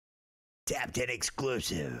Tapped in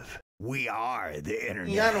exclusive. We are the internet.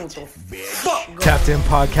 Yeah, I know what the fuck. Tapped In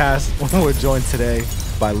podcast. We're joined today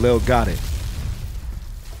by Lil Gotit,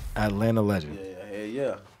 Atlanta legend.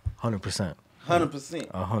 Yeah. 100%.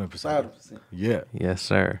 100%. 100%. 100%. Yeah. Yes,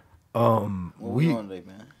 sir. What we on today,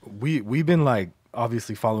 man? We've been like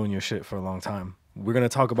obviously following your shit for a long time. We're gonna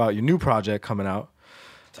talk about your new project coming out.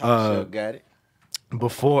 Top Chef got it.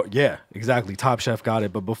 Before, yeah, exactly. Top Chef got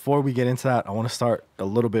it. But before we get into that, I want to start a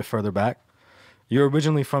little bit further back. You're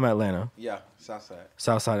originally from Atlanta, Yeah, Southside.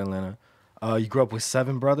 Southside Atlanta. You grew up with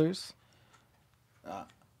 7 brothers.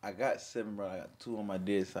 I got 7 brothers. I got 2 on my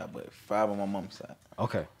dad's side, but 5 on my mom's side.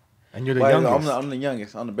 Okay, and you're the But youngest. I'm the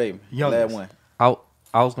youngest. I'm the baby. Youngest. Last one.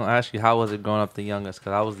 I was gonna ask you, how was it growing up the youngest?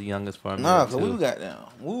 Because I was the youngest for a minute Nah, too. cause we got down.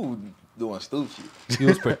 We was doing stupid shit. You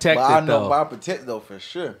was protected But I know, though. but I protect though for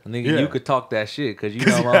sure. Nigga, Yeah. you could talk that shit because you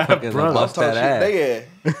know you had motherfuckers will brothers. bust Talk that shit.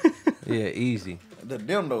 ass. They had Yeah, easy.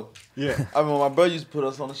 them though. Yeah. I mean, my brother used to put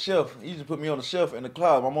us on the shelf. He used to put me on the shelf in the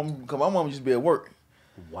cloud. Cause my mom used to be at work.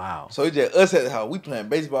 Wow. So it's just us at the house. We playing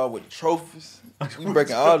baseball with the trophies. We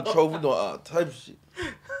breaking all the trophies, doing all type of shit.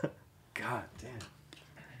 God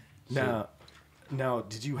damn. Now,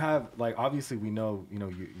 did you have like? Obviously, we know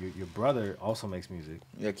your brother also makes music.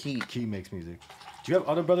 Yeah, Key. Key makes music. Do you have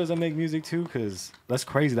other brothers that make music too? Because that's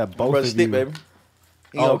crazy that My both brother of Stick, you. baby.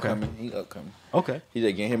 He Oh, okay. upcoming. He upcoming. Okay. He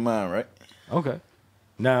just getting his mind right. Okay.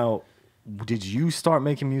 Now, did you start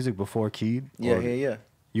making music before Keed? Yeah, Or yeah.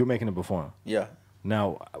 You were making it before him. Yeah.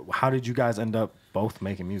 Now, how did you guys end up both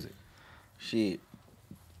making music? Shit.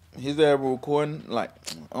 His dad recording, like,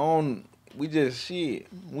 we just, shit.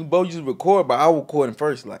 We both used to record, but I was recording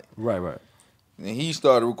first, like. Right. And he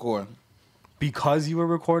started recording. Because you were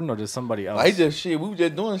recording, or just somebody else? Like, he just, shit, we was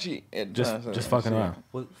just doing shit at the time. Just fucking around.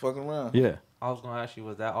 Fucking around. Yeah. I was gonna ask you,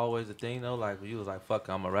 was that always the thing though? Like, you was like, "Fuck,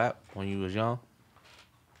 I'm a rap" when you was young,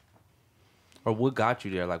 or what got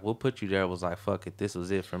you there? Like, what put you there? Was like, "Fuck it, this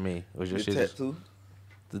was it for me." Was your The shit just- tattoo.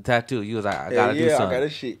 the tattoo? You was like, "I gotta do I something." got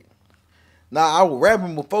this shit. Nah, I was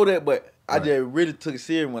rapping before that, but I just really took it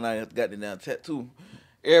serious when I got the damn tattoo.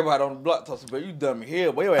 Everybody on the block talks about, you dumb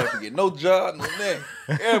here, boy, you ain't have to get no job, no nothing.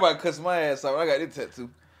 Everybody cussing my ass out when I got this tattoo. I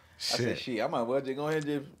said, shit, I might as well just go ahead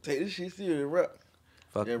and just take this shit serious and rap.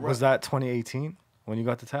 Fuck. Yeah, rap. Was that 2018 when you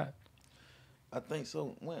got the tat? I think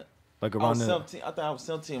so. When? Like I around was the 17. I think I was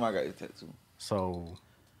 17 when I got this tattoo. So,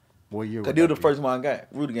 what year? Cause would they was that the be? first one I got.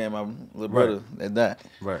 Rudy game, my little brother that died.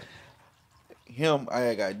 Right. Him, I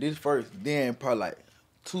had got this first. Then probably like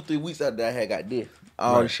 2-3 weeks after that, I had got this.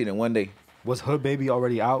 All Right. this shit in one day. Was Hood Baby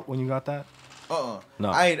already out when you got that? No.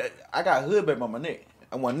 I got hood back on my neck.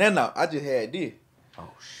 I want that now. I just had this. Oh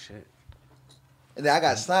shit. And then I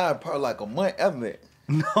got signed probably like a month after that.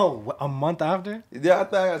 No, a month after? Yeah, I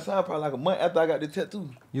think I got signed probably like a month after I got the tattoo.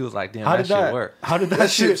 You was like, "Damn, How that did shit that work." How did that That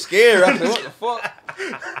shit shit? scary. I said, what the fuck?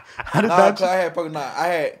 How did Nah, that? cause I had fucking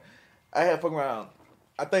I had fucking around.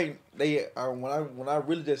 I think they when I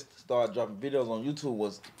really just started dropping videos on YouTube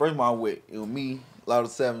was the first one I went. It was me, Lotto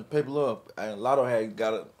 7, Paper Love, and Lotto had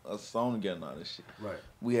got a song together and all this shit. Right.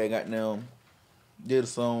 We had got them, did a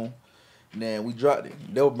song, then we dropped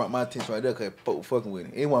it. That was my attention right there because folk were fucking with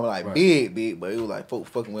it. It wasn't like Right. big, but it was like folk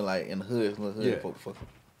fucking with like in the hood, Yeah. folk fucking.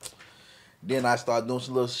 Then I started doing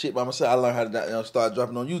some little shit by myself. I learned how to start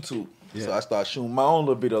dropping on YouTube. Yeah. So I started shooting my own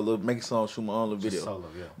little video, making songs, shooting my own little Just video. solo,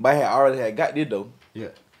 yeah. But I already had got this though. Yeah.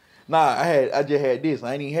 Nah, I just had this.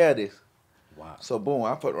 I ain't even had this. Wow. So boom,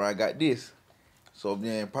 I fucked around, I got this. So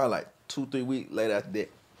then probably like 2-3 weeks later after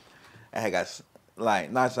that, I had got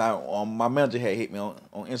like nice out. My manager had hit me on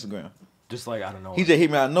Instagram. Just like I don't know. He just hit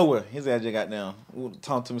me out of nowhere. His ass just got down.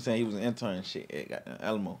 Talking to me saying he was an intern and shit at goddamn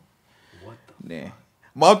Alamo. What the? Then,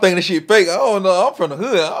 but I'm thinking this shit fake. I don't know. I'm from the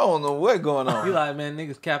hood. I don't know what's going on. You like, man,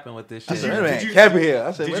 niggas capping with this I shit. said, Did wait a minute, you- cap it here.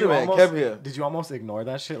 I said, Did wait a you minute, almost? cap it here. Did you almost ignore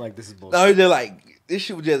that shit? Like this is bullshit. No, he just like this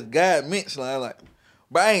shit was just God meant. Like,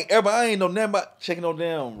 but I ain't know nothing about checking no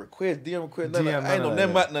damn request, DM request, nothing. DM, I ain't know none of nothing that.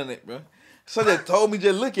 about none of that, bro. So they told me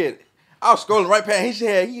just look at it. I was scrolling right past.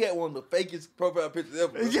 He had one of the fakest profile pictures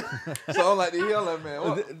ever. Bro. So I'm like, I'm like, man,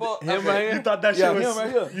 what the fuck? Him right here? You thought that Yeah, shit was? him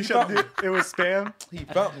right here. You should. It was spam. He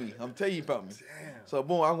found me. I'm telling you, he found me. Damn. So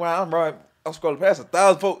boom, I'm scrolling past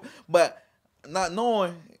 1,000 folks, but not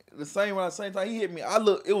knowing the same time he hit me.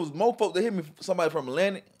 It was more folks that hit me. Somebody from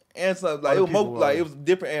Atlantic and something like Other it was more people, like it was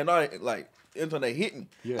different and all like until they hit me.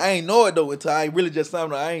 Yeah. I ain't know it though until I really just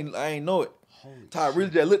signed. I ain't know it. Holy Until I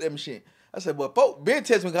really just looked at my shit. I said, but folk been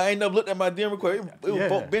testing me because I ain't never looked at my DM record. It was Yeah.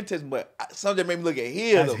 folk been testing, but some just made me look at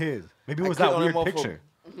his As though. his. Maybe it I was click that on weird that motherfucker. picture.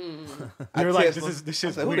 I You were like, text him. this I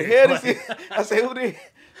shit's said, weird. who the hell this is? I said, who the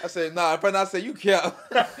I said, nah. First I said, you cap.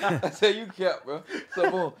 I said, you cap, bro.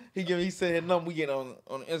 So boom, he said his number. We get on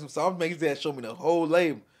the Instagram. So I'm making his dad show me the whole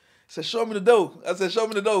label. I said, show me the dough. I said, show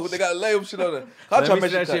me the dough. They got a label shit on there. I'm Let me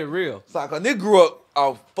see that shit real. So, cause they grew up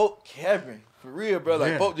off folk capping. For real, bro.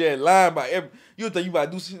 Like, folk just lying by every. You would think you about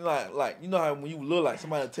to do something like, you know how when you look like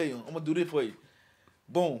somebody tell you, I'm gonna do this for you.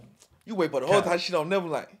 Boom. You wait for the whole time, shit don't never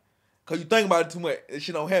like. Cause you think about it too much, this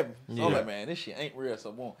shit don't happen. So I'm like, man, this shit ain't real.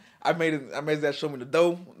 So boom. I made that show me the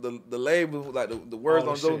dough, the label, like the words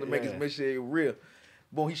on dough to make sure it real.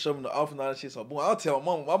 Boom, he showed me the offer and all that shit. So boom, I'll tell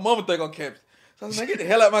my mama think I'm capping. So I was like, get the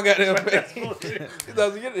hell out my goddamn face. I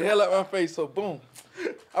was like, get the hell out my face. So boom.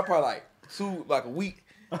 I probably like a week.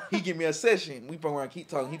 He give me a session. We from around keep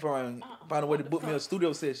talking. He from around find a way to book me a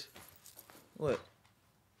studio session. What?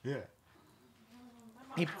 Yeah.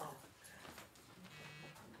 He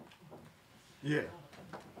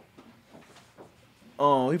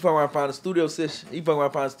from around find a studio session. He from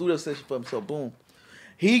around find a studio session for him. So boom.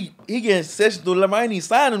 He getting sessions through them. I ain't even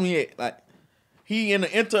signed him yet. Like he in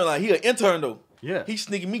the intern, like he an intern though. Yeah. He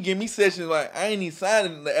sneaking me, giving me sessions like I ain't even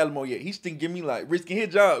signed the Alamo yet. He sneaking give me like risking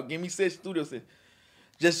his job, give me sessions, studio sessions.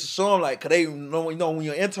 Just to show them like, cause they know when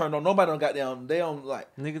you're an intern, nobody don't got down. They don't like.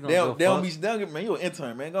 Niggas they don't be man. You an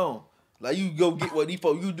intern, man. Go on. Like you go get what these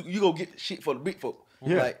folks you do. You go get shit for the big folk.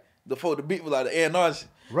 Yeah. Like the big like the A&R shit.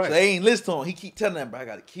 Right. So they ain't listen to him. He keep telling them, bro, I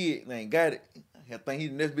got a kid. They ain't got it. I think he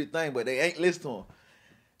the next big thing, but they ain't listen to him.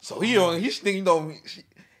 So he's sneaking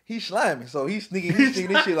he's slimy. So he's sneaking this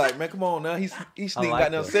shit like, man, come on now. He's sneaking like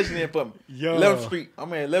got them session in for me. Yo. 11th Street.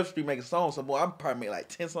 I'm in 11th Street making songs. So boy, I'm probably make like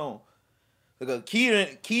 10 songs. Because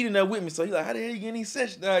Keith in there with me, so he's like, how the hell you getting these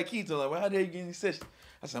sessions? Nah, Keith told him, like, well, how the hell you getting these sessions?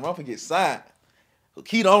 I said, I'm finna get signed. So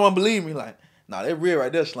Keith don't want to believe me, like, nah, they real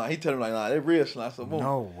right there, Slime. He tell him like, nah, they real, Slime. So boom.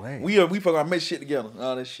 No way. We fucking gonna make shit together,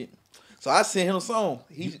 all that shit. So I sent him a song.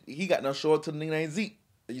 He got no show up to the nigga named Zeke.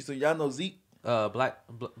 So y'all know Zeke? Black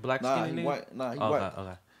Nah, skinny he nigga? white. Nah, he Okay, white.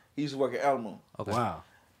 okay. He used to work at Alamo. Okay. Wow.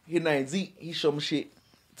 His name Zeke. He showed me shit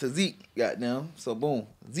to Zeke, goddamn. So boom.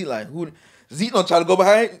 Zeke like, who? Zeke don't try to go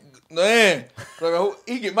behind. Man,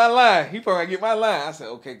 he get my line. He probably get my line. I said,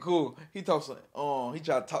 okay, cool. He talks like, he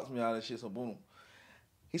tried to talk to me all that shit. So boom.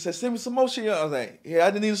 He said, send me some more shit. I was like, yeah,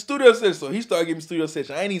 I just need a studio session. So he started giving me studio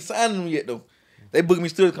session. I ain't even signed him yet though. They booked me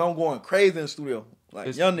studio because I'm going crazy in the studio.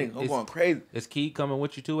 Like young nigga, I'm going crazy. Is Key coming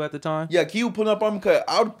with you too at the time? Yeah, Key was pulling up on me because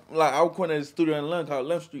I was going to the studio in London called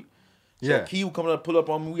 11th Street. So Yeah. Key was coming up, pull up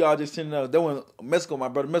on me. We all just sitting there. They were in Mexico. My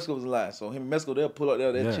brother Mexico was alive. So him and Mexico, they'll pull up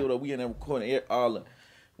there. They'll chill up. We in there recording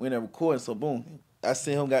we in there recording. So boom. I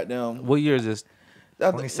seen him goddamn. What year is this?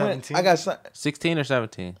 2017? I got signed. 16 or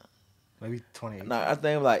 17? Maybe 2018. Nah, I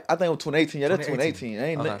think it was 2018. Yeah, that's 2018.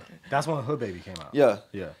 Ain't Okay. That's when Hood Baby came out. Yeah.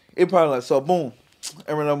 Yeah. It probably like, so boom.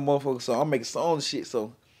 Every other motherfucker. So I'm making songs and shit.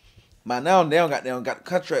 So now they don't got the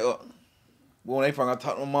contract up. But when they finally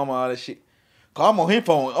talk to my mama all that shit. Cause I'm on his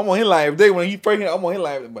phone. I'm on his live day when he breaking. I'm on his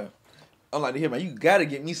live, but I'm like, here, man, you gotta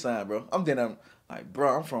get me signed, bro. I'm like,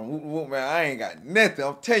 bro, I'm from man. I ain't got nothing.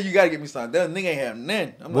 I'm telling you, gotta get me signed. That nigga ain't have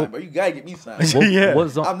nothing. I'm like, bro, you gotta get me signed. Yeah. What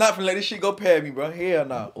zone? I'm not finna let this shit go past me, bro. Hell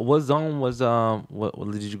no. What zone was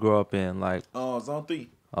what did you grow up in? Like, Zone 3.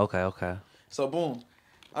 okay. So boom,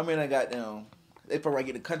 I got down. They probably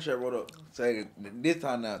get the contract wrote up. So this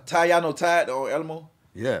time now, Ty, y'all know Ty on Alamo.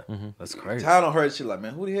 Yeah. That's crazy. Ty don't heard shit like,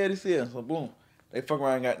 man, who the hell this is? So boom, they fuck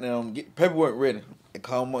around, got them get paperwork ready. They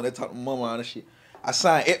call them, they talk to mama on this shit. I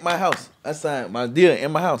signed at my house. I signed my deal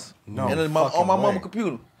in my house. No and on fucking my way. mama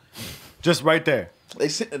computer. Just right there. They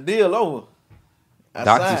sent the deal over. I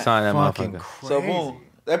Doxy signed that Fucking motherfucker. crazy. So boom,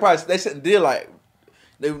 they sent the deal like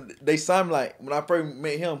they signed me like when I first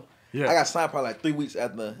met him. Yeah. I got signed probably like 3 weeks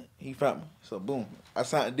after he found me. So boom, I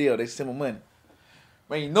signed the deal. They sent me money.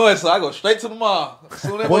 Man, you know it, so I go straight to the mall.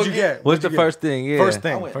 What'd you get? What's the first thing? Yeah. First I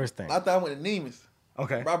thing. went, First thing. I thought I went to Neiman's.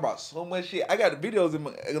 Okay. Bro, I brought so much shit. I got the videos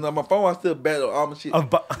in my phone. I still battle all my shit. Of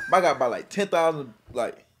bu- I got about like 10,000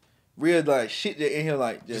 like real like shit that in here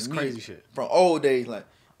like Just me crazy shit. from old days. Like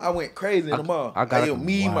I went crazy in the mall. I got yo,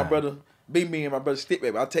 me, wow. my brother, Big Me, and my brother Stick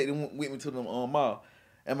Baby. I take them with me to the mall.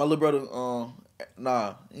 And my little brother,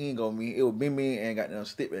 nah, he ain't go with me. It was Big Me and goddamn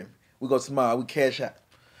Stick Baby. We go to the mall. We cash out.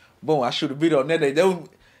 Boom! I shoot a video on that day.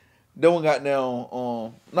 They one got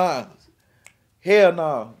down. Nah, hell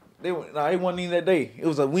nah. It wasn't even that day. It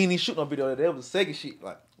was we ain't even shooting no video that day. It was the second shit.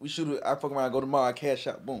 Like we shoot it. I fuck around, go to the mall, I cash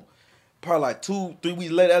out. Boom. Probably like 2-3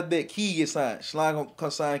 weeks later after that, Key get signed. Slime gonna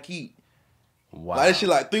come sign Key. Wow. Like that shit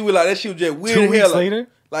like 3 weeks. Like that shit was just weird. 2 as weeks hell. later?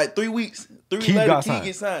 Like 3 weeks. 3 weeks Key later, got Key signed.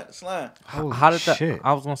 get signed. Slime. Holy How did that? shit.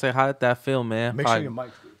 I was gonna say, how did that feel, man? Make Like, sure your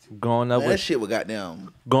mic's good too. growing up Man, that with shit was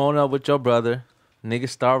goddamn. your brother, niggas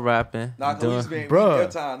start rapping. Nah, cause we used to be Bruh.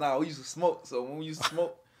 that time. Nah, we used to smoke. So when we used to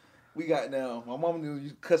smoke, We got down. My mama knew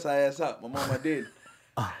you cuss our ass out. My mama did.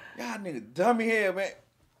 Y'all nigga dummy head, man.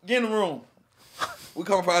 Get in the room. We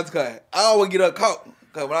come from the car. I always get up caught.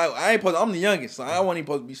 Cause when I ain't supposed I'm the youngest, so I wasn't even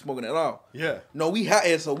supposed to be smoking at all. Yeah. No, we hot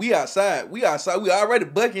ass, so we outside. We already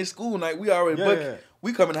bucking school night. We already bucking. Yeah.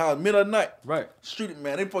 We come in the house middle of the night. Right. Street,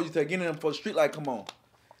 man, they supposed to get in there for the street light, come on.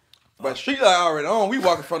 But street light already on. We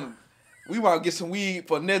walking from we want to get some weed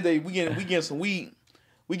for another day. We getting some weed.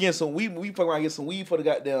 We getting some weed. We fucking around and get some weed for the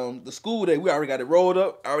goddamn the school day. We already got it rolled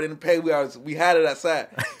up. Already in the pay. We had it outside.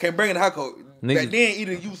 Can't bring it in the house. Back then,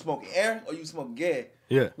 either you smoking air or you smoking gas.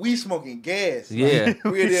 Yeah. We smoking gas. Yeah.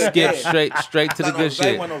 Skip gas. straight to the good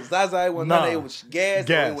shit. None of Zaza, none of it was gas.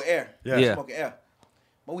 Or it was air. Yeah. We smoking air.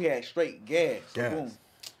 But we had straight gas. So boom.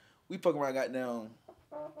 We fucking around goddamn.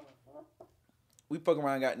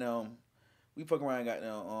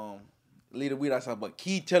 Leave the weed outside. But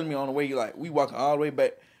Key telling me on the way, you like, we walking all the way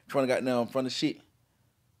back trying to goddamn front of shit.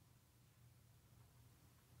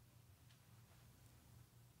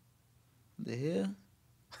 The hell?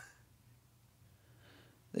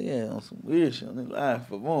 Yeah, on some weird shit. On live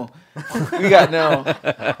for more. We got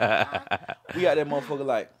that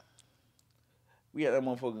motherfucker.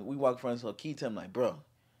 We walk in front of so Key tell me like, bro,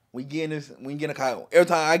 we get in the car. Every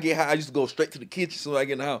time I get high, I used to go straight to the kitchen so I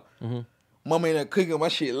get in the house. Mm-hmm. Mama in there cooking my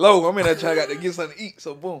shit low. I'm in there trying to get something to eat.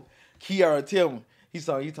 So boom, Key already tell me. He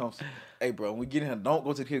told me, hey bro, when we get in here, don't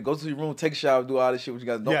go to the kitchen. Go to your room, take a shower, do all this shit. What you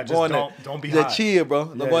guys don't be high. Just chill, bro.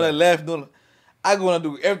 Don't go in there laugh doing. I go and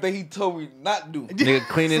do everything he told me not to do. Nigga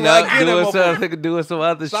cleaning up, doing some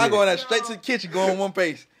other shit. So I go in there straight to the kitchen, go on one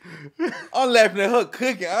pace. I'm laughing at her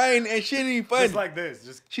cooking. And she ain't even funny. Just like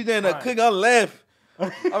this. She doing that cooking, I'm laughing. I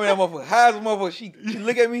mean, that motherfucker high as a motherfucker. She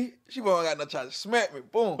look at me, she won't got no try to smack me.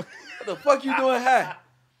 Boom. What the fuck you doing high?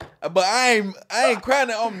 But I ain't crying.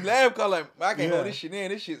 I'm laughing cause like I can't hold this shit in.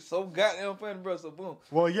 This shit so goddamn funny, bro. So boom.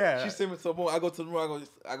 Well, yeah. She sent me so boom. I go to the room.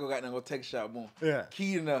 I go goddamn go take a shot. Boom. Yeah.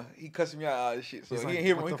 Key enough. He cussing me out all this shit. So he like, didn't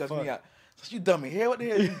hear me. He cussing me out. So you dummy hell. What the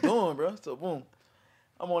hell you doing, bro? So boom.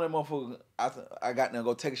 I'm on that motherfucker. I got now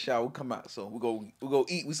go take a shower. We come out. So we go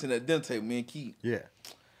eat. We sit at the dinner table. Me and Key. Yeah.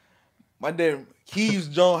 My dad, he used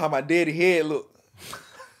to John how my daddy head look.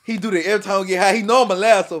 He do that every time we get high. He know I'ma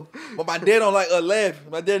laugh, so but my dad don't like us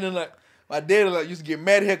laughing. My dad used to get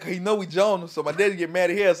mad at her because he know we John him. So my daddy get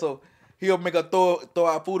mad at her, so he'll make her throw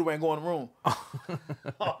our food away and go in the room.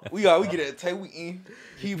 we get at the table, we eat.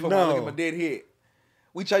 He from look at my dad's head.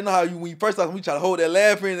 We try, you know how when you first time we try to hold that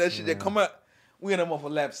laugh in, that shit that come out. We in that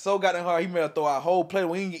motherfucker laugh so goddamn hard. He made her throw our whole plate.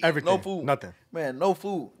 We ain't get no food. Nothing. Man, no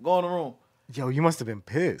food. Go in the room. Yo, you must have been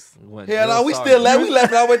pissed. Hell no, we still laugh. We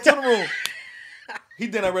left all the way to the room. He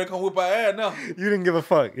didn't ready to come whip our ass now. You didn't give a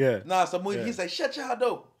fuck, yeah. Nah, so he say, shut y'all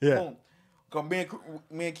door. Yeah. Boom. Cause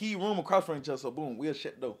me and Key room across from each other, so boom, we'll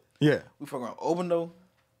shut the door. Yeah. We fucking around, open door.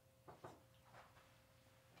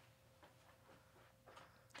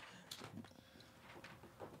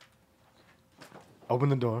 Open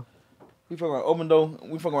the door. We fucking around, open the door.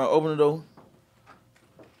 We fucking around, open the door.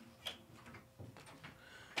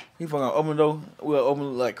 He fucking around, open the door. We'll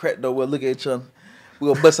open like crack the door. We'll look at each other.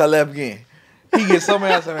 We'll bust our laugh again. He get so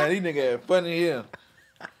mad, man, these niggas funny here.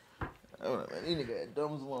 Man, these niggas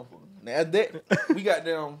dumb as a motherfucker. Now after that, we got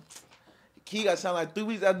down. Key got sound like 3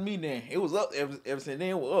 weeks after me then. It was up ever since then.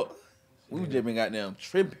 It was up. We just been goddamn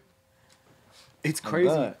tripping. It's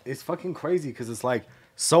crazy. It's fucking crazy because it's like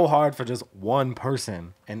so hard for just one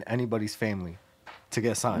person in anybody's family to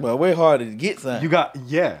get signed. But way harder to get signed. You got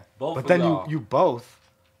both but then y'all. you both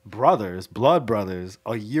brothers, blood brothers,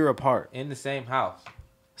 a year apart in the same house.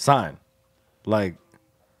 Sign. Like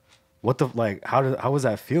what the like how was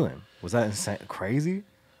that feeling? Was that insane crazy?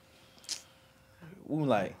 We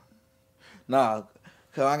like, nah,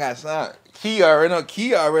 cause I got signed. Key already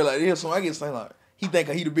like this, so I get signed like he think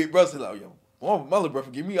he the big brother. Like, yo, my little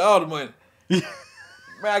brother give me all the money. Man,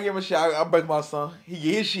 I give him a shit. I break my son. He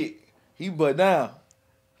get his shit. He butt down.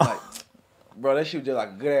 Like, bro, that shit was just like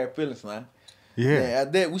a good ass feeling, man. Yeah. And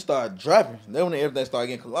after that, we started dropping. Then when everything started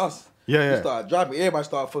getting colossal. Yeah. We started dropping. Everybody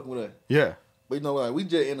started fucking with us. Yeah. But you know, like we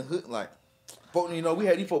just in the hood, like, you know, we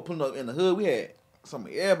had these folks pulling up in the hood. We had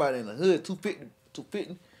everybody in the hood,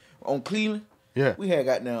 250 on Cleveland. Yeah. We had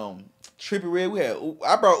goddamn Trippy Red.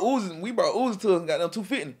 I brought Uzi. We brought Uzi to us and goddamn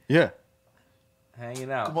 250. Yeah. Hanging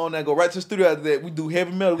out. Come on now, go right to the studio after that. We do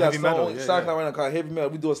heavy metal. We got Heavy a metal, song, yeah, SoundCloud right now called Heavy Metal.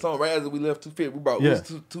 We do a song right after we left 250. We brought Uzi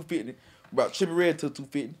to 250. We brought Trippy Red to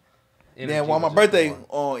 250. Then on my birthday,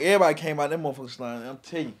 everybody came out. That motherfucker slime. I'm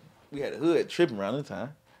telling you, we had the hood tripping around that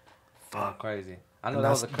time. Fuck, crazy. I know And that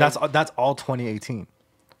was a crazy. that's all 2018.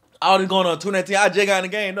 All this going on 2019. I just got in the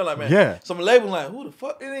game. They're like, man. Yeah. Some label like, who the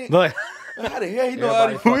fuck it ain't? Like, How the hell he know all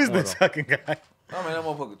these? who is this fucking guy? I mean, that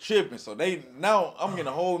motherfucker tripping. So now I'm getting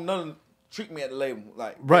a whole nother treatment at the label.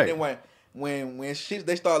 Like Right. Then when shit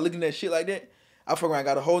they start looking at shit like that, I fuck around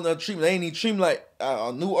got a whole nother treatment. They ain't even treat me like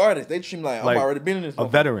a new artist. They treat me like I'm already been in this. A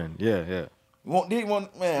veteran. Yeah. Man, I mean,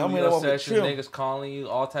 that Studio motherfucker session, trill. niggas calling you,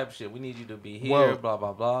 all type of shit. We need you to be here, Well- blah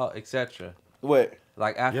blah blah, etc. What?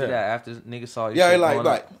 Like after Yeah. that, after niggas saw you, Yeah, shit like going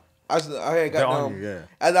like up. I had They're got on them. you, yeah.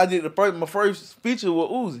 I did my first feature with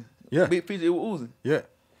Uzi. Yeah. Big feature with Uzi. Yeah. Uzi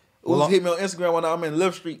Well, hit me on Instagram when I'm in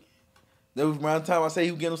Love Street. That was around the time I say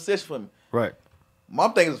he was getting a session for me. Right.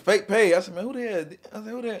 Mom thinking it's a fake page. I said, man, who the hell? I said,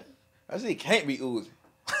 who that? I said, it can't be Uzi.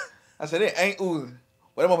 I said, it ain't Uzi.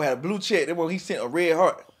 But that mother had a blue check. That mother, he sent a red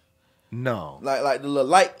heart. No. Like the little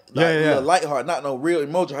light. Yeah, yeah. The little light heart, not no real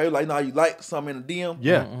emoji. How you like, you know how you like something in the DM?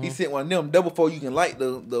 Yeah. He sent one of them. That before you can like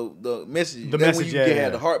the message. The That's message, when you yeah, get yeah.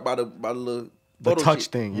 had the heart by the little The photo touch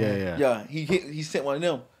shit. thing. Yeah. Yeah, he sent one of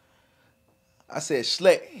them. I said,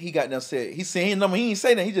 Schleck. He got them said, he sent his number. He ain't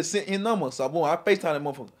say that. He just sent his number. So boom, I FaceTime that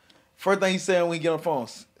motherfucker. First thing he said when he get on the phone,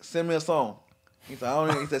 send me a song. He said, I don't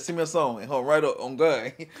know. He said, send me a song. And hold right up on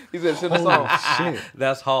God. He said, send a song. Shit.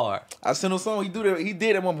 That's hard. I sent him a song. He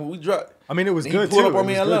did that motherfucker. We dropped. I mean, it was Then good he pulled too. up on It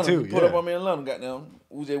me was in good Atlanta. too. He pulled up Yeah. on me in Atlanta. Goddamn.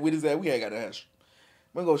 We just with his ass. We had got the house.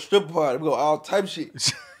 We go strip party. We go all type of shit.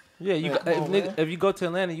 Yeah, you Man, got, come if, on, nigga, man. if you go to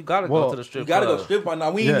Atlanta, you gotta Well, go to the strip You gotta club. go strip party.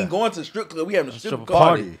 Now we ain't Yeah. even going to the strip club. We having a strip Stripper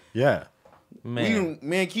party. Party. Yeah. Man,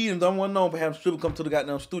 Me and Keaton don't want known for having strippers come to the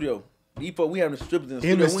goddamn studio. We having the strippers in the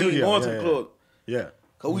In studio. the We ain't studio, going to yeah, the yeah. club. Yeah.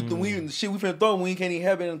 Cause we the shit we finna throw, we can't even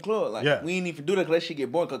have it in the club. Like Yeah. we ain't even do that cause that shit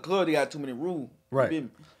get boring. Cause club they got too many rules. You Right. feel me?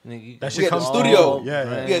 nigga, you That We shit had the comes studio. on. Yeah,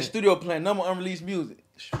 yeah. We had studio playing number unreleased music.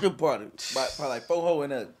 Strip party. Probably like 4 hoes in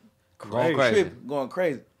there. Going crazy. Trip, going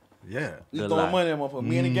crazy. Yeah. We Good throwing life. money in that motherfucker.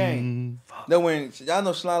 Me and the gang. That when y'all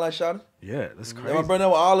know Slide Like Shot. Yeah. That's That my crazy. brother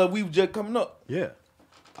with all of we was just coming up. Yeah.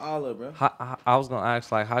 All of bro. I was gonna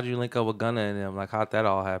ask, like, how'd you link up with Gunna and them? Like, how'd that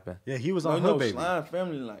all happen? Yeah. He was No, on no, Hood Baby. Slide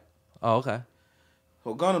family like. Oh, okay.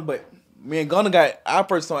 So Gunna, but me and Gunna got our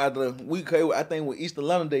first song after the week. I think with Easter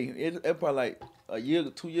London Day. It probably like a year,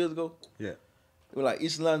 2 years ago. Yeah. It was like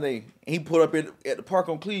Easter London Day. And he put up at the park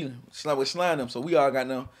on Cleveland. With sliding them. So we all got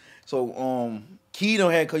them. So Key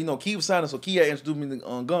don't have, cause you know Key was signing, so Key had introduced me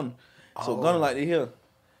to Gunna. So Gunna like to hear.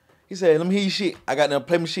 He said, "Let me hear your shit. I got them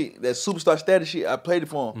play my shit. That superstar status shit. I played it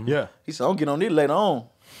for him." Yeah. He said, "I'll get on this later on."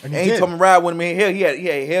 And And he he did. told me ride with me in hell. He had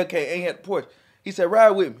Hellcat and he had the Porsche. He said,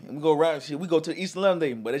 "Ride with me." And we go ride shit. We go to East London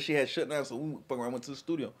Day, but that shit had shut down, so we fucking around went to the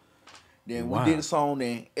studio. Then Wow. we did the song.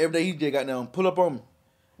 Then every day he just got down, pull up on me.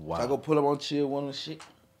 Wow. So I go pull up on chill one of the shit,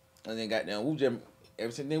 and then got down. We just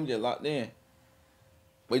ever since then we just locked in.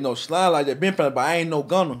 But you know, Slime like that been from, but I ain't no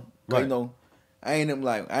Gunna. 'Cause, Right. You know, I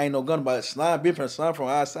ain't no Gunna, but Slime been from Slime from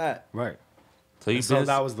outside. Right. So you So been,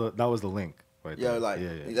 that was the link. Right Yeah, there. like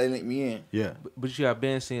yeah. they linked me in. Yeah. but you have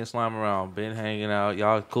been seeing Slime around, been hanging out.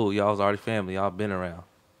 Y'all cool. Y'all was already family. Y'all been around.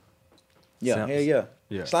 Yeah, Sounds- hell yeah.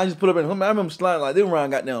 Yeah. Slime just put up in. I remember Slime like they were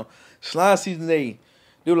around goddamn Slime season 8.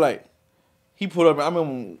 They were like, he put up. I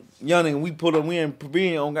remember young nigga, we put up. We in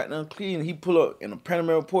Pavilion on goddamn Cleveland. He pull up in a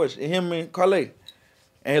Panamera Porsche. And him and Carly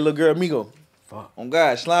and his little girl Migo. Fuck. On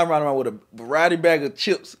God, Slime riding around with a variety bag of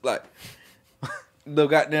chips, like the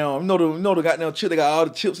goddamn. You know the goddamn chip. They got all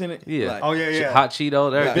the chips in it. Yeah. Like, Oh yeah, yeah. Hot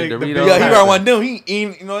Cheetos, everything. the big- Doritos. yeah, he Right. ride one of them. He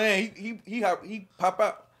eat, you know, he pop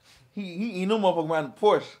out. He eat them motherfuckers around the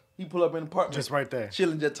Porsche. He pull up in the apartment. Just right there.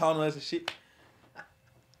 Chilling, just taunting us and shit.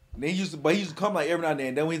 Then he used to come like every now and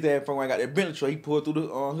then. Then when he's there from when I got that Bentley truck, he pulled through the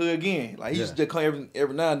hood again. Like he used to just come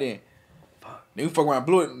every now and then. Then we fuck around,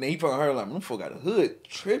 blew it, and then he fucking heard like, them fuck got a hood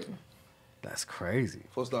tripping. That's crazy.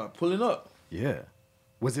 Folks start pulling up. Yeah.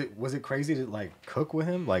 Was it crazy to like cook with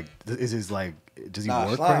him? Like, is his like, does he Nah,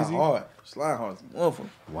 work slime crazy? hard. Slime hard. Motherfucker.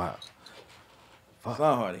 Wow.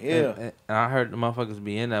 Slime hard. Hell. And I heard the motherfuckers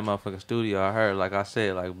be in that motherfucking studio. I heard, like I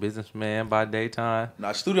said, like businessman by daytime.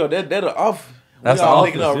 Nah, studio, that the office. That's we the all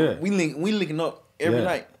office, linking up. yeah. We linking up every Yeah.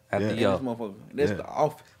 night. At Yeah. the In yo this motherfucker. That's Yeah. the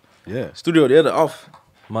office. Yeah. Studio, they're the office.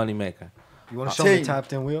 money maker. You want I'll to show tell me you.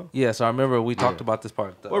 tapped in wheel? Yeah, so I remember we talked about this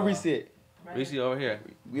part. What Reese said? Reese over here.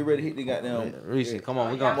 We ready to hit the goddamn. Reese, come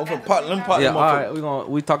on, we gonna. Motherfucker, let me pot Yeah, them all right. motherfucker.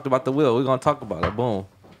 We talked about the wheel. We gonna talk about it. Boom.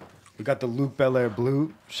 We got the Luke Belair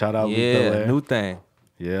blue. Shout out Luke Yeah, Belair. new thing.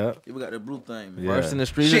 Yeah. Yeah, we got that blue thing, man. Yeah. First in the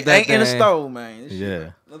street. Shit of that ain't in the thing. store, man. This shit, Yeah. you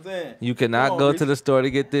know what I'm saying? You cannot Come on, go Reese. to the store to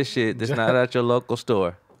get this shit. It's not at your local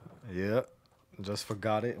store. Yeah. Just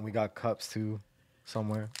forgot it. And we got cups too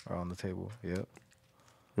somewhere or on the table. Yep.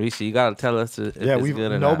 Reese, you gotta tell us if Yeah, it's we've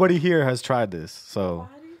good or nobody here has tried this. So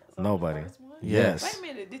nobody. Yes. Wait a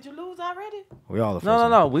minute, did you lose already? We all the first not. No,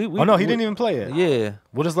 one. no, no. We Oh no, he didn't even play it. Yeah.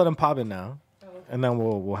 We'll just let him pop it now. And then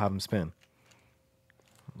we'll have him spin.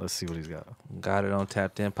 Let's see what he's got. Got it on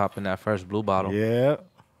tapped in, popping that first blue bottle. Yeah.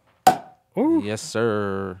 Ooh. Yes,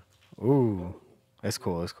 sir. Ooh. That's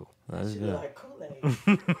cool. That's cool. That's She good. look like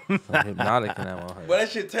Kool-Aid. So hypnotic in that one. But that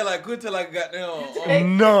shit taste like good. Taste like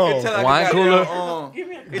goddamn. No. It taste like Wine a cooler? goddamn, Give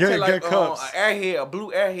me a it Get- taste like get cups. an airhead, a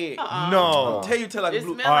blue airhead. No. Tell you, taste like a It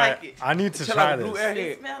blue. smell All like right. it. I need to Taste try like a blue this. It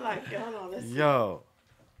airhead. smell like it. Hold on, let's see. Yo.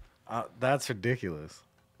 That's ridiculous.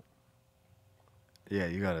 Yeah,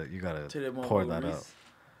 you gotta Tell that pour motherfucker that up. Reese.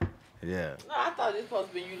 Yeah. No, I thought it was supposed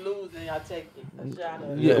to be you lose and y'all take a shot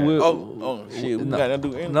of it. Yeah, we'll, Oh shit. We no. gotta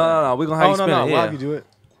do anything. No. We're gonna have Oh you no, spin no. it. We'll Yeah. have you do it.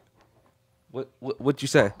 What you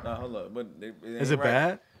say? Nah, hold up. But Is it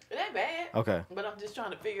bad? It ain't bad. Okay. But I'm just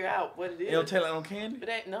trying to figure out what it is. It don't taste like no candy. It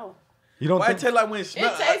ain't no. You don't Why it think taste like when it It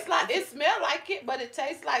smells? tastes like it, but it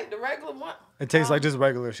tastes like the regular one. it tastes like just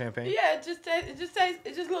regular champagne? Yeah, it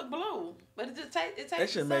just look blue, but it tastes. That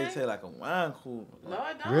shit the made it same. taste like a wine cooler. No,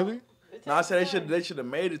 it don't. Really? It No, I tastes said the same. they should have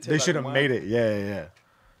made it. They should have made it. Yeah.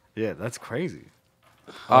 Yeah, that's crazy.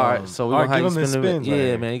 All right, so we're all right, gonna have give you him spin the the spins wheel. right Yeah,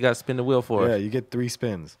 here. man, you gotta spin the wheel for Yeah, us. you get 3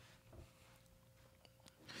 spins.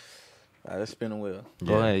 All right, let's spin the wheel.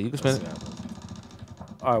 Go Yeah. ahead, you can spin it.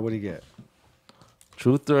 All right, what do you get?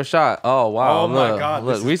 Truth or a shot? Oh wow! Oh, my look, God,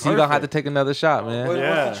 Look, this is Reese, you gonna have to perfect. take another shot, man. What's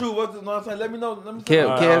Yeah. the truth? What's the, no, I'm saying? Let me know. Let me Kev,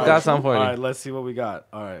 know. Kev got something for All you. right, let's see what we got.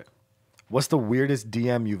 All right. What's the weirdest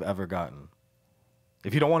DM you've ever gotten?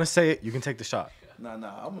 If you don't want to say it, you can take the shot. Nah, I'm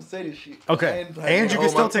gonna say this shit. Okay. I ain't And you can hold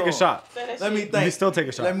still my take a tongue. shot. Say that Let me shit. think. You can still take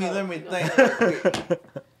a shot. Let me think.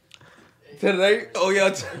 Today? Oh yeah.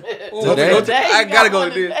 Ooh, Today? I gotta go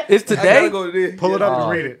to this. It's I today. gotta go to this. Pull it up Oh.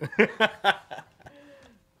 and read it.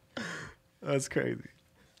 That's crazy.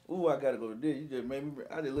 Ooh, I gotta go to this. You just made me.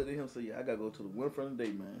 I just looked at him. So yeah, I gotta go to the one from the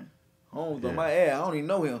day, man. Holmes Yeah. on my ass. I don't even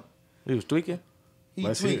know him. He was tweaking. He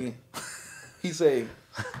Let's hear tweaking. He say,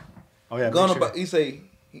 Oh yeah. "Gun make sure. about." He say,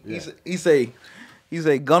 Yeah. he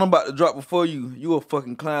say, "Gun about to drop before you. You a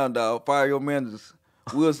fucking clown, dog. Fire your managers.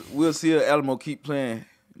 We'll see if Alamo keep playing.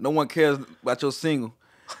 No one cares about your single."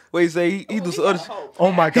 What he say? He do some other.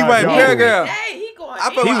 Oh my He God. writing yo. paragraph. Hey, he going.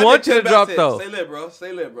 I feel He like I want just you to tell drop, him, I said, though.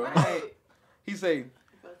 Say that, bro. Right. He say,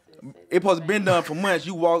 it supposed to been done for months.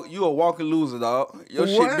 You a walking loser, dog. Your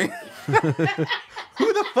What? shit been.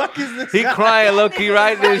 Who the fuck is this? He crying, low key,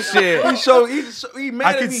 right? This shit. He mad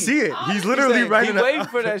I at can me. see it. He's He literally said- He writing a waiting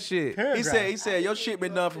for that shit. paragraph. He said, your shit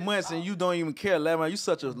been done for months and you don't even care, man. You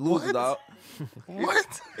such a loser, What? dog.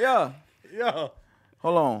 What? Yeah. Yo.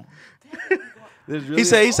 Hold on. This He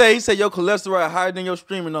said your cholesterol higher than your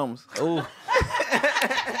streaming numbers. "Oh,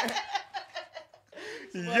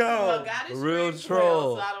 Yo. Real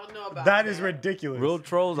troll. So I don't know about That is ridiculous. real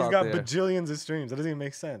trolls He's out got there." bajillions of streams. That doesn't even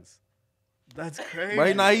make sense. That's crazy.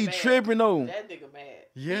 But now he Mad. tripping though. That nigga mad.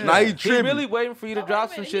 Yeah. Now he He tripping. really waiting for you to Oh, drop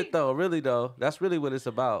wait a some minute, shit he- though. Really though, that's really what it's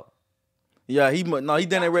about. Yeah, he done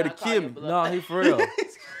ain't ready to kill me. No, he for real.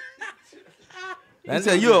 He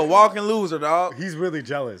said you a walking loser, dog. He's really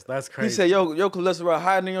jealous. That's He crazy. said your cholesterol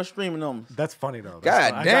higher than your streaming numbers. That's funny though. God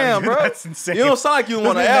That's funny. damn, bro. That's insane. You don't sound like you want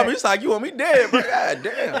an Doesn't album. make- You sound like you want me dead, bro. God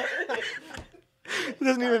damn. It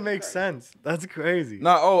doesn't even make sense. That's crazy.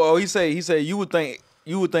 No, he say you would think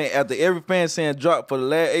after every fan saying drop for the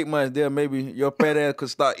last 8 months, there maybe your fat ass could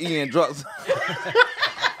start eating drops.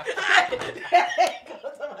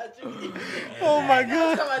 Oh my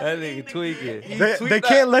God. That nigga tweaking. They tweet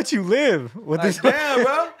can't let you live with Like, this. damn,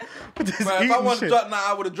 bro. with this Bro, if I eating wanted to shit. drop now,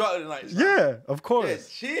 I would have dropped it tonight. Yeah, of Yeah, course.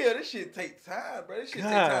 chill. This shit take time, bro. This shit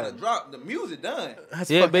take God. time to drop. The music done. That's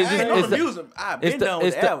Yeah, fucking but I ain't know it's the the- music. I've It's been the done with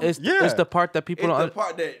it's the the album. it's Yeah. it's the part that people It's the don't.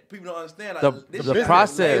 part that people don't understand. Like, The- this the shit is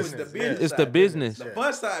process. the business It's the side. business. The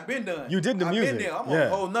fun side been done. You did the I've music. Been there. I'm on Yeah. a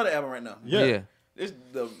whole nother album right now. Yeah.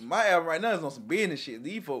 My album right now is on some business shit.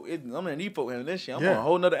 These folk, I'm in these folk and this shit. I'm Yeah. on a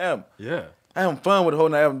whole nother album. Yeah. I having fun with the whole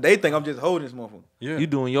nother album. They think I'm just holding this motherfucker. Yeah. You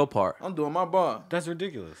doing your part. I'm doing my bar. That's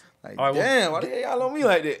ridiculous. Like, All right, well, damn, why the hell y'all on me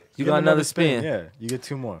like that? You give got him another spin. Yeah, you get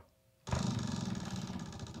 2 more.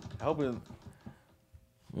 I hope it.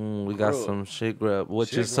 We got Bro. some shit grub, which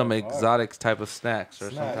Shit is some grub, alright. exotic type of snacks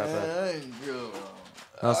or Snacks. some type of I ain't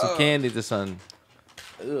good. some candies or something.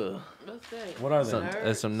 Ugh. What's that? What are they? Some, Nerds.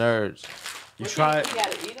 and some nerds. You try it. You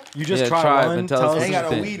gotta eat them? You just Yeah, try, try it one. and tell Tell us us They what ain't you got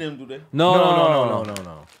think. no weed in them, do they? No, no.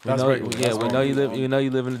 We That's know, regular. yeah, That's we wrong. know you live. You know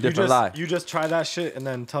you live in a You different life. you just try that shit and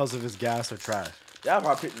then tell us if it's gas or trash. Y'all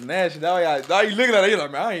probably picked the nasty. Now you looking at it, you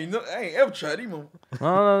like, man, I ain't ever tried these motherfuckers.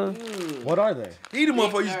 No, What are they? These the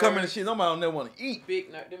motherfuckers used to come in nerds. and shit. Nobody don't never want to eat.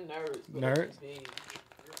 Big nerd, them nerds. bro. Nerds? Big.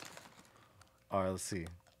 All right, let's see.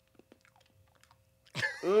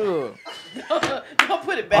 Ugh. Don't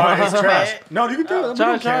put it All back. right, it's in the trash. bag. No, you can throw it. Try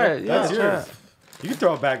we it, don't care. try it. Yeah, That's try yours. You can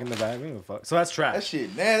throw it back in the bag. We don't give a fuck. So that's That trash.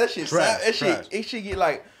 shit, man. That shit, Trash, that trash. shit, it should get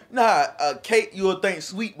like Nah, cake you would think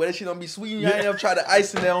sweet, but that shit don't be sweet. You ain't never tried the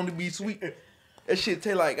icing that only be sweet. That shit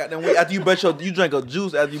taste like goddamn. After you drink a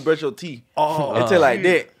juice after you brush your teeth. Oh, it taste like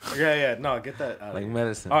that. Yeah. No, get that out Like of here.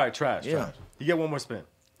 medicine. All right, trash. Yeah. Trash. You get one more spin.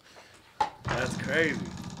 That's crazy.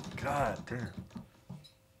 God damn.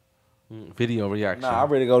 Video reaction. Nah, I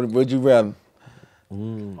ready to go to Would You Rather.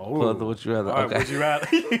 Pull up the Would You Rather. All right, Okay. would you rather?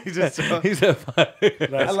 He just, He said,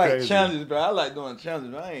 that's I like crazy. challenges, bro. I like doing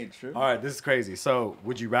challenges, but I ain't true. All right, this is crazy. So,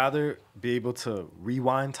 would you rather be able to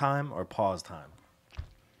rewind time or pause time?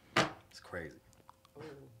 It's crazy.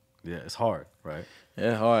 Yeah, it's hard, right?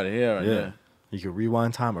 Yeah, hard to hear right Yeah. there. You can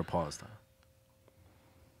rewind time or pause time.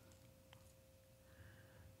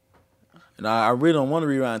 Nah, I really don't want to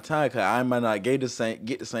rewind time because I might not get the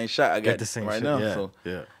same shot I got Get the same right shit. now. Yeah. So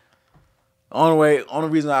Yeah. only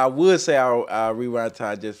reason I would say I rewind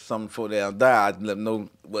time just something before they die. I'd let them know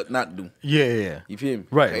what not to do. Yeah. You feel me?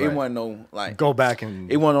 Right, 'Cause right. It wasn't no like Go back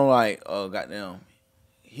and it wasn't no like goddamn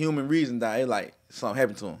human reason that it like something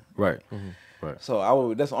happened to him. right.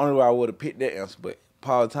 So that's the only way I would have picked that answer. But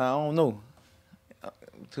power time, I don't know. To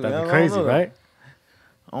be That'd honest, be I crazy, don't know. right?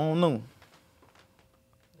 I don't know.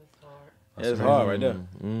 That's hard. It's hard right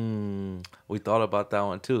there. we thought about that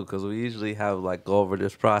one too, because we usually have like go over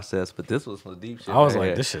this process, but this was some deep shit. I was right like,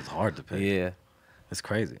 here. this shit's hard to pick. Yeah. It's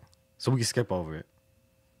crazy. So we can skip over it.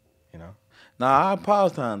 You know? Nah, I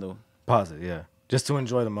pause time though. Pause it, yeah. Just to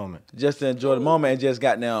enjoy the moment. Just to enjoy the moment and just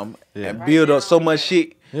goddamn Yeah. and build up so much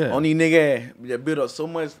shit Yeah. on these nigga ass. Just build up so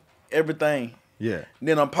much everything. Yeah.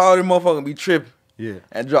 Then I'm proud of the motherfucker be tripping Yeah.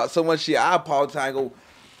 and drop so much shit. I pause time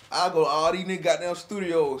I go to all these niggas goddamn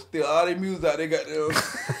studios, steal all their music out they goddamn.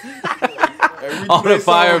 and All the replay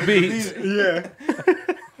fire songs, beats. Yeah.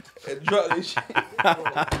 and drop their shit.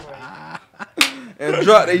 And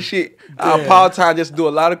drop their shit. I'll pause time just do a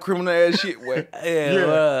lot of criminal ass shit. Boy.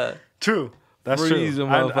 Yeah. True. That's Freeze true.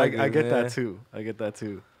 them I motherfuckers, get man. that too. I get that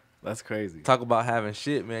too. That's crazy. Talk about having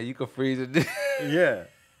shit, man. You can freeze it. Yeah.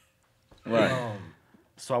 Right.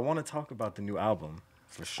 So I want to talk about the new album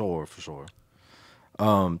for sure.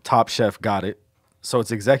 Top Chef Got It. So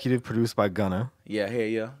it's executive produced by Gunna. Yeah, hell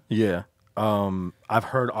yeah. Yeah. I've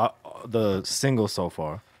heard the single so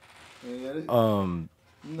far.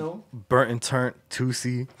 No. Burnt and Turnt,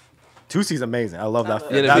 Tusi. Tusi's amazing. I love that. Yeah,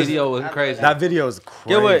 the That's- video was crazy. That video is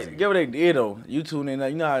crazy. Get what they did though. You tune in,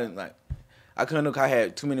 like, you know how like I couldn't look. I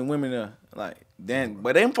had too many women there, like then,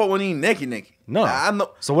 but them folk wasn't even naked. No. Like, I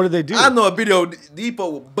know. So what did they do? I know a video. These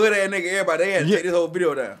folk with butt ass nigga. Everybody they had to Yeah. take this whole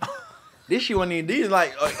video down. This shit wasn't even these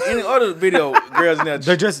like any other video girls in there.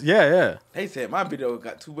 They're just yeah. They said my video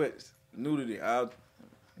got too much nudity. Are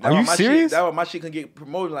you my serious? Shit, that why my shit couldn't get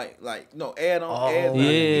promoted like no ad on Oh, ads.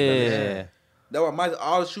 Yeah. That why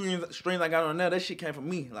all the streams I got on there. That shit came from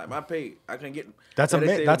me. Like my page, I couldn't get. That's Yeah, they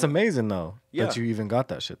say- that's amazing though. Yeah. That you even got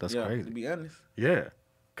that shit. That's yeah, crazy. to be honest. Yeah.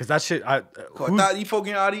 Cause that shit Cause I thought these folk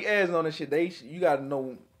getting all these ads on that shit. You gotta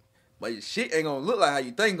know, but your shit ain't gonna look like how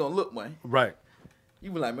you think gonna look, man. right. You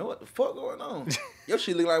be like, man, what the fuck going on? Your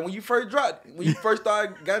shit look like when you first dropped, when you first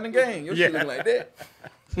started getting the game. Your shit Yeah. look like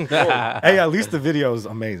that. Hey, at least the video is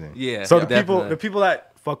amazing. Yeah, So yeah, the people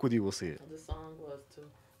that fuck with you will see it. The song was too.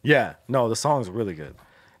 Yeah. No, the song's really good.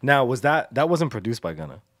 Now, that wasn't produced by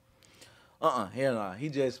Gunna? Hell nah. He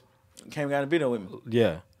just came got in the video with me.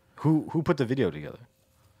 Yeah. Who put the video together?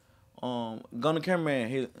 Gunna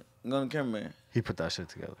cameraman. Gunna cameraman. He put that shit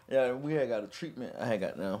together. Yeah, we had got a treatment. I had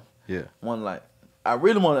got down. Yeah. One like, I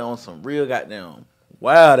really wanted on some real goddamn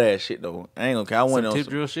wild ass shit though. I ain't gonna care. I Some went on tip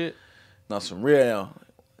some, drill shit. no, some real.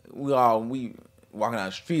 We walking down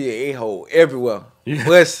the street at A-hole everywhere. Yeah.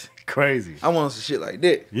 But Crazy. I want some shit like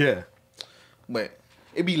that. Yeah. But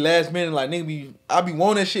it be last minute, like nigga I be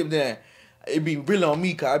wanting that shit, but then it be really on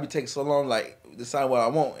me, cause I be taking so long, like decide what I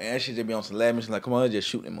want, and that shit just be on some last minute, like come on, let's just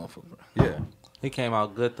shoot that motherfucker. Bro. Yeah. He came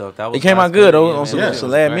out good though. That was It came last out good though, video, on man. some, Yeah. some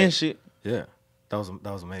last minute shit. Yeah. That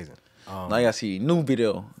was amazing. Now I gotta see new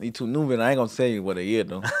video, these two new video. I ain't gonna tell you what they is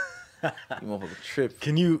though. You motherfucker trip.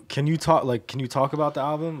 Can you talk about the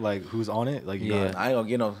album? Like who's on it? Like you Yeah. gotta- I ain't gonna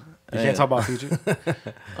get no. You can't talk about feature.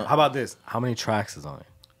 How about this? How many tracks is on it?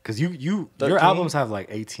 Because your 13. albums have like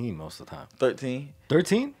 18 most of the time. 13.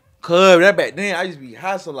 13? Cause that back then I used to be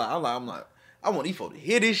hustling. I'm like, I want these folks to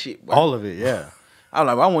hear this shit, bro. All of it, yeah. I'm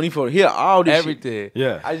like, I want these folks to hear all this shit. Everything.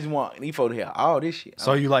 Yeah. I just want these folks to hear all this shit.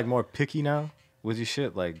 So you like more picky now with your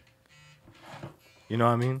shit? Like, you know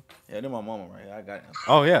what I mean? Yeah, they're my mama right here. I got it.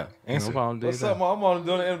 Oh, yeah. No Answer. problem, dude. What's up, mom? I'm on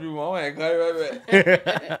doing the interview, mom. I ain't call you right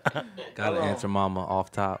back. Gotta answer mama off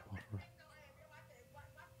top.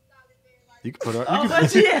 You can put it Oh, on.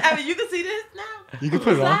 but yeah, I mean, you can see this now. You can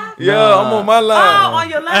put it on. Live? Yeah, I'm on my line. Oh, on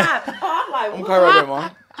your live. Oh, I'm like, I'm what? calling right back,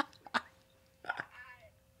 mom.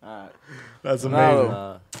 That's No.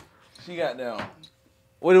 amazing. She got down.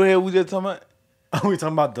 What the hell we just talking about? We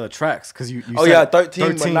talking about the tracks because you Oh said yeah,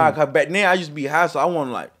 13. But nah, cause back then I used to be high, so I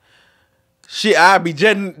want like shit. I be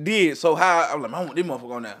jetting did so high. I'm like, I want this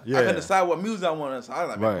motherfucker on there. Yeah. I couldn't decide what music I wanted, so I was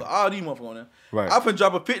like, man, Right. put all these motherfuckers on there. Right. I finna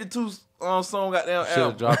drop a 52 song goddamn Should have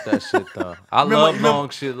album. dropped that shit though. I Remember- love remember- long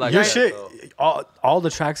shit like Your that. shit, though. all the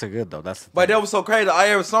tracks are good though. That's the But thing. that was so crazy.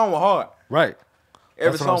 Every song was hard. Right.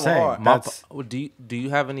 Every That's what I'm song was saying. hard. That's Do you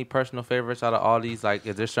have any personal favorites out of all these? Like,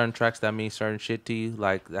 is there certain tracks that mean certain shit to you?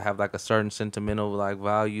 Like, that have like a certain sentimental like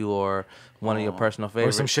value or one of your personal or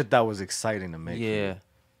favorites? some shit that was exciting to make. for you. Yeah.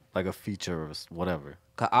 Like a feature or whatever.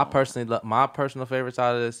 'Cause I personally love my personal favorites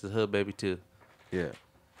out of this is Hood Baby 2. Yeah.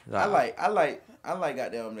 I like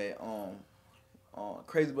goddamn that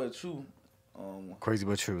Crazy But True. Crazy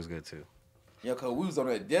but True was good too. Yeah, cause we was on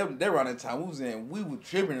that. They around that time we were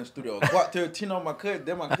tripping in the studio. Guap 13 on my cousin.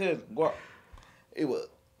 They're my cousin. Guap. It was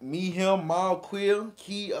me, him, Mal, Quill,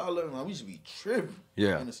 Key, all of them. We used to be tripping.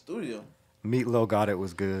 Yeah. In the studio. Meet Lil Gotit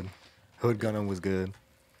was good. Hood Gunnin' was good.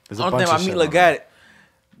 There's a Only bunch thing of I shit meet Lil on there. Gotit.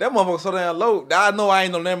 That motherfucker so damn low. I know I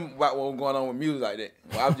ain't know nothing about what was going on with music like that.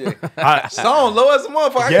 Well, I'm just song low as a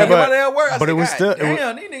motherfucker. I Yeah, can't get my but- damn word. I but said, it was God still-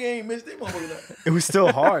 damn, these niggas ain't missed this motherfucker. It was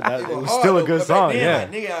still hard. It was hard, still a though, good but song. back then, Yeah.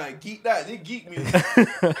 like, nigga, I geeked out. They geek music.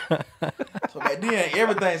 So back then,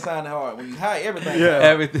 everything sounded hard. When you high, everything Yeah. sounded hard.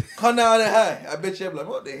 Everything. Come down that high. I bet you be like,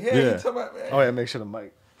 what the hell Yeah. you talking about, man? Oh yeah. Make sure the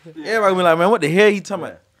mic. Everybody be like, man, what the hell you talking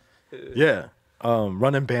about? Yeah.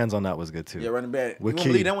 Running bands on that was good too. Yeah, running back. You With won't Key.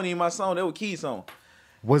 believe that wasn't even my song. That was Key's song.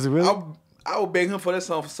 Was it really? I would beg him for that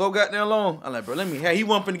song for so goddamn long. I'm like, bro, let me have. He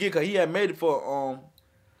wasn't finna get because he had made it for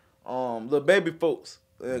little baby folks.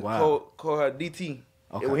 Wow. Call her DT.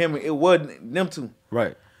 Okay. It was him. It wasn't them two.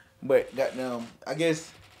 Right. But goddamn, I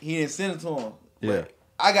guess he didn't send it to him. Yeah.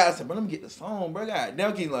 But I said, bro, let me get the song, bro.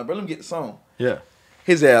 Goddamn, Key's like, bro, let me get the song. Yeah.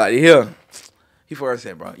 His ass like, here. He first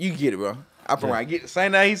said, bro, you can get it, bro. I from Yeah. I get the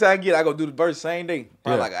same day he said I get it, I go do the verse same day.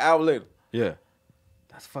 Probably Yeah. like an hour later. Yeah.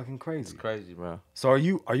 That's fucking crazy. It's crazy, bro. So are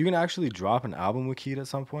you gonna actually drop an album with Keith at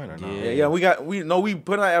some point or not? Yeah. Yeah, we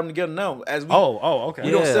put our album together now. As we Okay.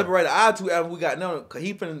 we don't Yeah. separate our two albums we got now because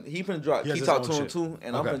he finna drop He has Key his Talk own 2 and shit. 2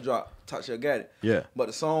 and Okay. I'm finna drop Talk Shit Got It. Yeah. But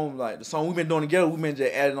the song we've been doing together, we've been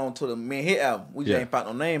just adding on to the main hit album. We just Yeah. ain't found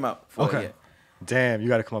no name out for it Okay. yet. Damn, you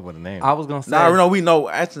got to come up with a name. I was gonna say, Nah, we know.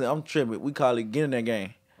 Actually, I'm tripping. We call it Get in That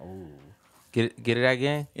Game. get it that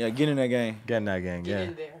game. Yeah, Get in That Game. Get in that gang. Get Yeah.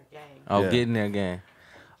 in there, gang. Oh, Yeah. get in there game.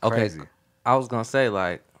 Okay, Crazy. I was gonna say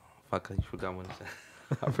like, fuck, you forgot what I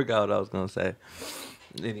said. I forgot what I was gonna say.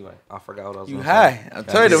 Anyway, I forgot what I was You gonna high. say. I'm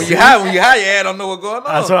telling you, when you high, your ass don't know what's going on.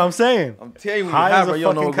 That's what I'm saying. I'm telling you, when you High high, as bro, a you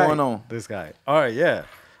don't know fucking what's kite. going on. This guy. All right, yeah.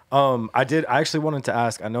 I actually wanted to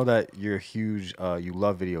ask. I know that you're huge. You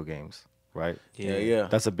love video games, right? Yeah.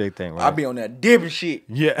 That's a big thing, right? I be on that dipping shit.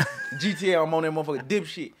 Yeah. GTA, I'm on that motherfucker dip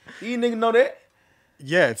shit. These niggas know that?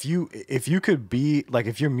 Yeah, if you could be like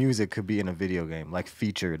if your music could be in a video game, like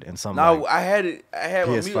featured in some No, like, I had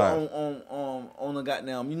my music PS5. on the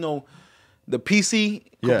goddamn, the PC.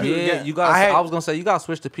 Yeah. computer Yeah, game. you got. I was gonna say you got to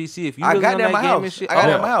switch to PC if you. I really got on that in my game house. and shit. I got that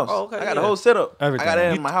in Oh, my house. oh, okay, I got yeah. the whole setup. Everything. I got that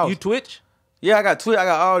You- in my house. You Twitch? Yeah, I got Twitch. I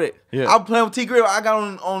got all that. Yeah. I was playing with T Grid. I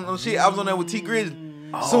got on shit. I was on there with T Grid.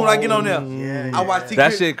 Soon I get on there, yeah, I watch T That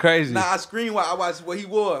Grid. shit crazy. Nah, I screen watch. I watched what he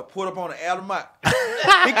wore. Pulled up on the Adamite.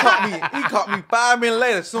 He caught me 5 minutes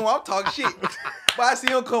later. Soon I'm talking shit. But I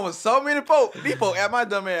see him come with so many folk. These folk at my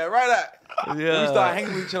dumb ass right out. Yeah. We start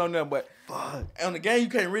hanging with each other on there, but on the game you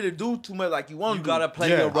can't really do too much like you want You to. gotta play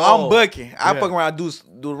Yeah. your I'm role. bucking. I Yeah. fuck around do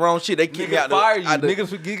the wrong shit. They kick me Niggas out fire you. the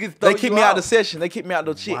Niggas they kick me out the session. They kick me out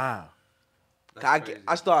the shit. wow.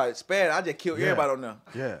 I started spazzing. I just killed Yeah. everybody on there.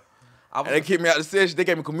 Yeah. I And they kicked me out the session. They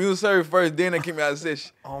gave me community service first, then they kicked me out the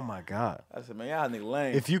session. Oh my god. I said, man, y'all nigga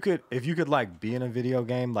lame. If you could like be in a video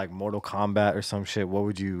game like Mortal Kombat or some shit, what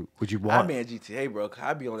would you I want? be in GTA, bro. 'Cause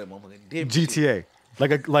I be on that motherfucking dip. GTA.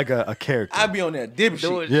 Like a character. I be on that dip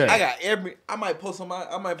shit. Yeah. I got I might post on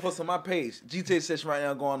my page. GTA session right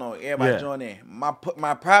now going on. Everybody Yeah. join in. My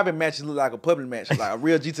private matches look like a public match, like a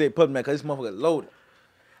real GTA public match, cause this motherfucker loaded.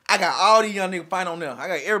 I got all these young niggas fighting on there. I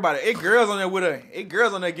got everybody. It girls on there with her. It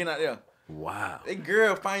girls on there getting out there. wow. It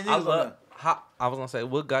girl fighting I niggas on love. there. I was gonna say,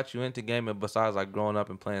 what got you into gaming besides like growing up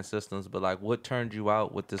and playing systems? But like, what turned you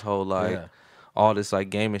out with this whole like, Yeah. all this like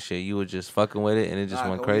gaming shit? You were just fucking with it and it just Nah,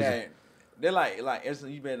 went 'cause crazy. They're like ever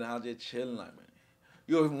since you been in the house just chilling, like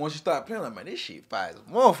man. Once you start playing, like man, this shit fires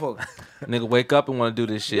a motherfucker. Nigga, wake up and want to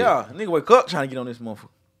do this shit. Yeah, nigga wake up trying to get on this motherfucker.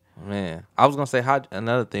 Man, I was gonna say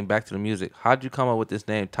another thing. Back to the music. How'd you come up with this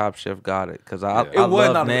name, Top Chef Got It? Cause I It was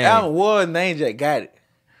love not the name. album was named Jack Got It.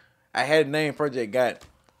 I had a name for Jack Got It.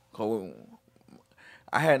 'Cause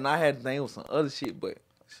I had the name with some other shit, but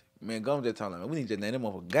Man, Gum just talking like, we need to name them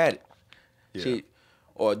motherfucker Got It. Yeah. Shit.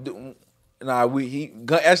 Or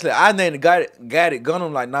actually I named it Got It.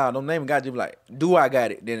 Gunham like, nah, don't name it Got It. Just be like, do I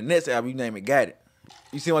got it? Then the next album you name it Got It.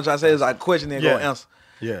 You see what I'm trying to say? It's like question then go answer.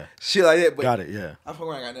 Yeah. Shit like that. But Got it, yeah. I fuck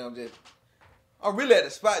around goddamn just. I'm really at the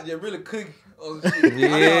spot just really cooking.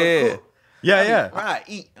 Shit. Yeah. I know how to cook. Yeah. I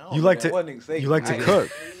eat. I don't You know like what niggas say. to I eat. cook.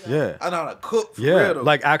 Yeah. I know how to cook for Yeah. real though.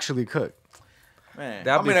 Like actually cook. Man,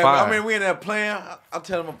 That'd be I fire. mean, we in there playing. I'm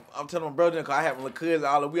telling my brother, cause I have my little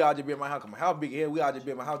cousins. We all just be at my house. Cause my house big here. We all just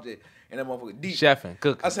be at my house just, and that motherfucker deep. Chefing,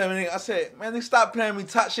 cooking. I said, man, nigga, stop playing me.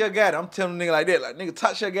 Top Chef got it. I'm telling nigga like that, like nigga,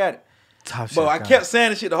 Top Chef got it. Top Chef. But I got kept it. saying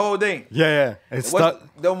this shit the whole day. Yeah. It's stuck.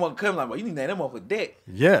 That one coming like, you need to name that motherfucker that.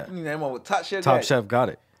 Yeah. You need to name that motherfucker Top Chef. Top got it. Chef got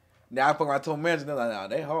it. Now I fucking I told manager, they're like, nah,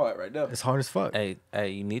 they hard right there. It's hard as fuck. Hey,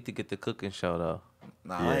 you need to get the cooking show though.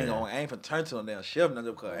 Nah, I ain't finna turn to no damn chef nothing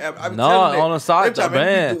because I be No, telling on the side, they try to make me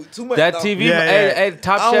man. do too much, That dog. TV, Yeah, yeah. hey,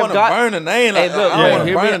 Top I don't Chef want to got. burn the name. Like, Hey, look, I don't want to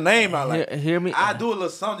hear burn me- the name out. Like, Hear me. I do a little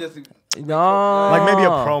something just to, No, Like maybe a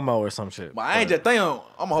promo or some shit. but I ain't just thinking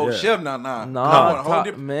I'm a whole Yeah. chef now. Nah, No, I'm going a whole top-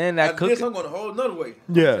 different man, that after this, cooking- I'm going a whole another way.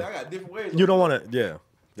 Yeah. I got different ways. You don't want to.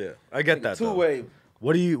 Yeah. I get that. two though. way.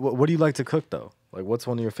 What do you like to cook though? Like, what's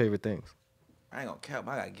one of your favorite things? I ain't gonna cap.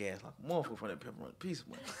 I got gas like a motherfucker from that pepperoni pizza.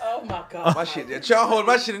 Man. Oh my God. My shit, that y'all hold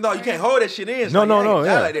my shit in. No, you can't hold that shit in. No, so you ain't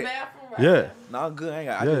yeah. like that. Bathroom right Yeah. there. No, I'm good. I ain't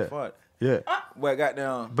got. I Yeah. just fought. Yeah. Boy, I got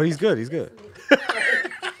down. But he's good. He's good.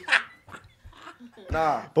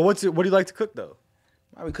 Nah, But what do you like to cook though?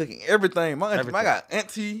 I be cooking everything. My auntie, Everything. I got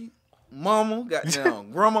auntie, mama, got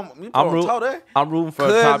down, grandma. You put on top that? I'm rooting for a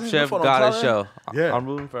Cousin, Top you Chef put on Got It top show. Yeah. I'm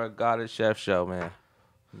rooting for a Got It Chef show, man.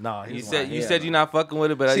 Nah, You he's said lying. you said you're not fucking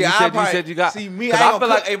with it, but See, you I said probably, you got. See me, I 'cause ain't feel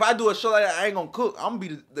gonna like cook. If I do a show like that, I ain't gonna cook. I'm gonna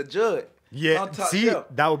be the judge. Yeah. I'm Top See, Chef.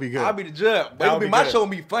 that would be good. I'll be the judge. But That it'll would be be my good. show.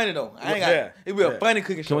 Be funny though. I ain't got. Yeah. It'll be a Yeah. funny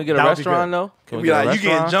cooking show. Can we get a That would be restaurant good. though? Can It'll we be get a like you getting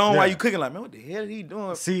restaurant? Joan while Yeah. you cooking. Like man, what the hell he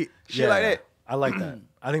doing? See, Shit like that. I like that.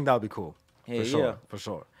 I think that would be cool. Yeah, For sure. yeah. For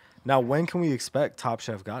sure. Now, when can we expect Top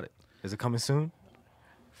Chef Got It? Is it coming soon?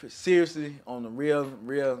 Seriously, on the real,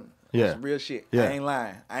 Yeah. on some real shit. Yeah. I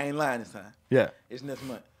ain't lying this time. Yeah. It's next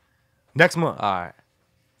month. Next month. All right.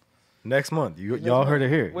 Next month. Y'all heard it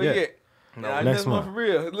here. Where yeah. you at? Nah, next next month month. for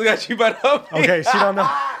real. Look at you by her finger. Okay, she don't know.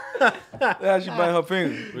 Look at you by her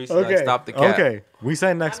finger. Reese, Okay. like, stop the cat. Okay. We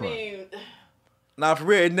say next I month. mean, Nah, for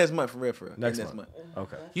real. It's next month. For real. Next It's month. month.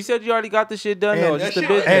 Okay. You said you already got the shit done And though. That Just a shit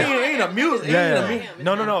bit. ain't a music. Yeah. Ain't yeah.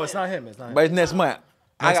 No, it's not him. It's not him. But it's next month.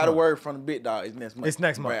 I Next got a month. word from the big dog. It's next month. It's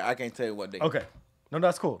next month. Right, I can't tell you what day. Okay. No,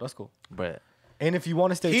 that's cool. That's cool. But And if you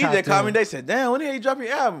want to stay He tapped just called me. in- They said, "Damn, when the hell you drop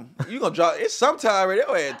your album? You gonna drop? It's sometime already.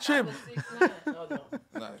 Oh, yeah, trip. 6'9". Hold on.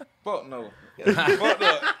 Nah, fuck no. Fuck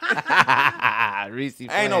up. Reese,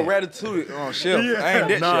 I ain't no Ratatouille on shelf. I ain't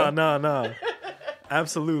that shelf. No.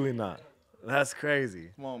 Absolutely not. That's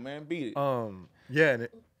crazy. Come on, man, beat it. Yeah, and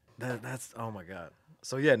that's oh my god.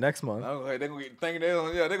 So yeah, next month. Okay, they gonna get thinking they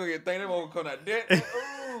gonna get thinking they gonna come out dead.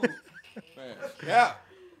 Ooh, man, yeah.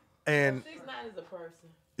 And 6'9" is a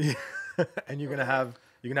person. and you're gonna have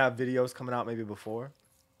videos coming out maybe before,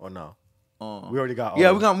 or no? We already got. Yeah,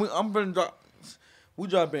 all I'm gonna drop. We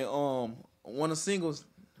dropping one of the singles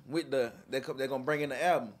with they're gonna bring in the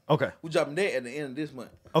album. Okay. We dropping that at the end of this month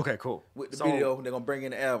Okay. Cool. with the So- video. They're gonna bring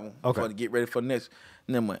in the album. Okay. For to get ready for next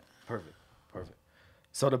month. Perfect.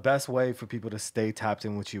 So the best way for people to stay tapped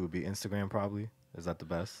in with you would be Instagram, probably. Is that the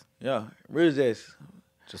best? Yeah, really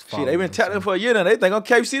Just shit. They been you tapping on for a year now. They think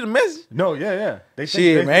okay, you see the message. No, yeah. They think,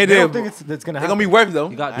 Shit, man, they don't they- think it's gonna They happen. gonna be worth it though.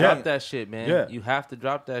 you got to Yeah. drop that shit, man. Yeah. You have to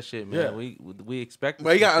drop that shit, man. Yeah. We expect.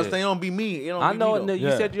 But you gotta some understand, shit. it don't be me. It don't I be know. me, it, though. you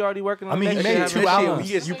Yeah. said you already working on. I mean, that he shit. made man, 2 that shit, albums.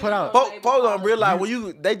 we get- You put out. Folks Folks don't realize when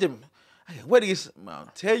you they just what is. I'll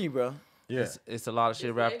tell you, bro. Yeah. It's a lot of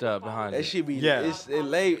shit wrapped up behind That it. shit be Yeah. it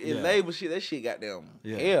label shit. That shit goddamn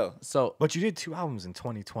Yeah. hell. So But you did 2 albums in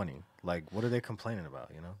 2020. Like, what are they complaining about?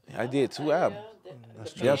 You know, I did 2 albums.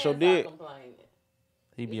 That's true. Yeah, I sure did.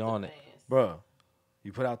 he be on it. bro.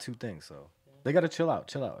 You put out 2 things, so they gotta chill out.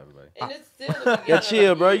 Chill out, everybody. And it's still the beginning Yeah, of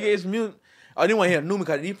chill, the bro. You year. get his music. I didn't want to hear new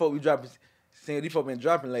because these folks be dropping. Saying these folks been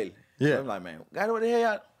dropping lately. Yeah. So I'm like, man, got what the hell?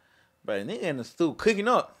 Y'all? But nigga in the stew cooking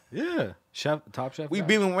up. Yeah, Top Chef. We guy.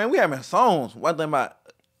 been man. We having songs. One thing about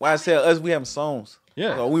why I say us, we having songs.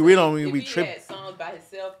 Yeah. So we really don't even If be he tripping. had songs by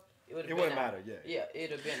himself, it would have It been wouldn't out. matter, yeah. Yeah,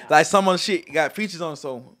 it'd have been out. Like some of the shit got features on.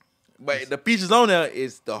 So, but the features on there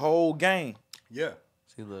is the whole game. Yeah.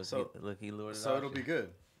 See, look, So- he lured it So out. it'll be good.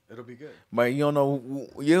 It'll be good. But you don't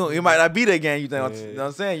know. You might not be that game. You know what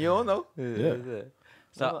I'm saying? You don't know. Yeah.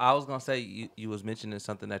 So I was gonna say you was mentioning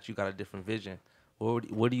something that you got a different vision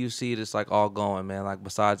What do you see this like all going, man? Like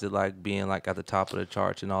besides it like being like at the top of the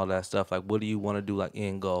charts and all that stuff, like what do you want to do like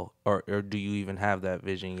end goal, or do you even have that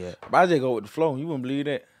vision yet? But I just go with the flow. You wouldn't believe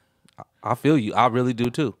that. I feel you. I really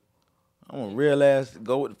do too. I'm a real ass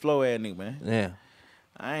go with the flow ass nigga, man. Yeah.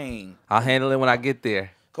 I ain't. I'll handle it when I get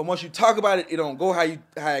there. Cause once you talk about it, it don't go how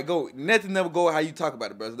it go. Nothing never go how you talk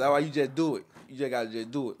about it, bro. That's why you just do it. You just gotta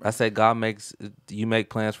just do it. Bro. I say you make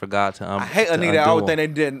plans for God to I hate a nigga that always think they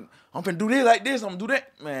didn't. I'm finna do this like this. I'm gonna do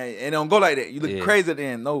that, man. And it don't go like that. You look crazy at the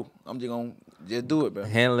end. No, I'm just gonna just do it, bro.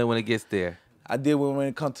 Handle it when it gets there. I did when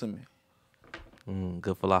it come to me.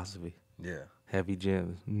 Good philosophy. Yeah. Heavy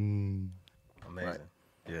gems. Amazing. Right.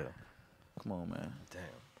 Yeah. Come on, man. Damn.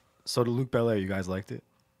 So the Luke Belair, you guys liked it?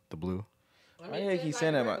 The blue? Why the heck he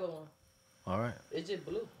saying that about? All right. It's just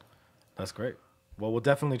blue. That's great. Well, we'll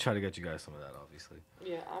definitely try to get you guys some of that, obviously.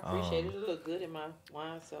 Yeah, I appreciate it. It look good in my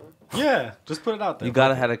wine cellar. Yeah, just put it out there. You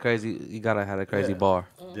gotta have a crazy bar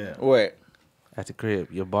Yeah. What? at the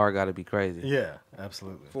crib. Your bar gotta be crazy. Yeah,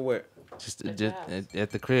 absolutely. For what? Just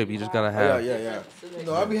at the crib, you just gotta have Yeah. You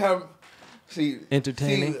know, I be having. See,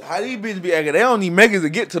 entertaining. how these bitches be acting? They don't need makers to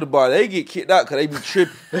get to the bar. They get kicked out because they be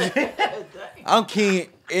tripping. I'm king.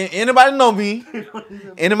 Anybody know me?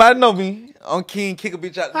 Anybody know me? I'm king. Kick a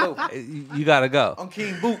bitch out the door. You gotta go. I'm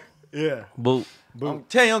king boot. Yeah. Boot. I'm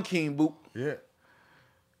telling you, I'm king boot. Yeah.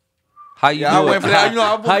 How you Yeah, I do went it? for that. You know, I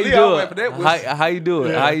How you believe I do went for that. it? How you do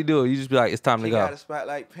it? Yeah. How you do it? You just be like, it's time to Kick out go. a spot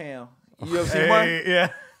like Pam. You ever seen one? Yeah.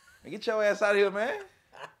 Get your ass out of here, man.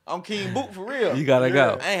 I'm king boot for real. You gotta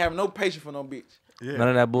go. I ain't having no patience for no bitch. Yeah. None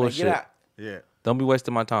of that Man, bullshit. get out. Yeah. Don't be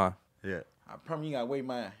wasting my time. Yeah. I promise you gotta wait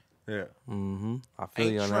mine. Yeah. I feel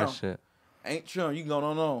Ain't you on Trump. that shit. Ain't true. You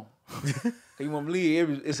going on. You won't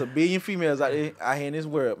believe it's a billion females out here in this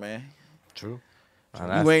world, man. True. Nah,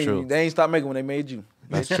 You ain't, that's true. They ain't stop making when they made you.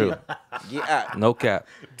 That's true. Get out. No cap.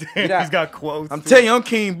 Get out. He's got quotes. I'm telling you, I'm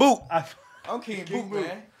king boot. I- I'm king boot,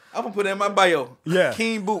 man. I'm gonna put that in my bio. Yeah.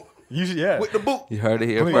 King boot. You should, yeah. With the boot. You heard it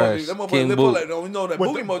here Please. first. That motherfucker King live Boot. like that. You know that With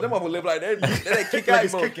booty the- mode. That motherfucker live like that. That ain't kick Like out,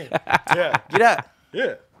 it's bro. kicking. Yeah. Get out.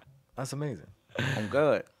 Yeah. That's amazing. I'm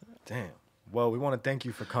good. Damn. Well, we want to thank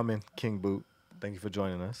you for coming, King Boot. Thank you for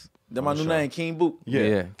joining us. That's my on the new show. name, King Boot.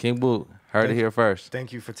 Yeah. King Boot. Heard it here first.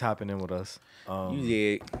 Thank you for tapping in with us. You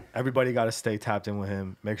did. Everybody got to stay tapped in with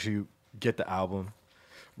him. Make sure you get the album.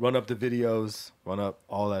 Run up the videos. Run up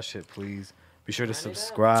all that shit, please. Be sure to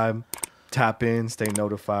subscribe. Tap in. Stay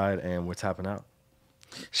notified. And we're tapping out.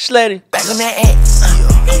 Sletty. Back on that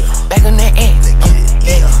ass. Back on that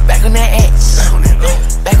ass. Back on that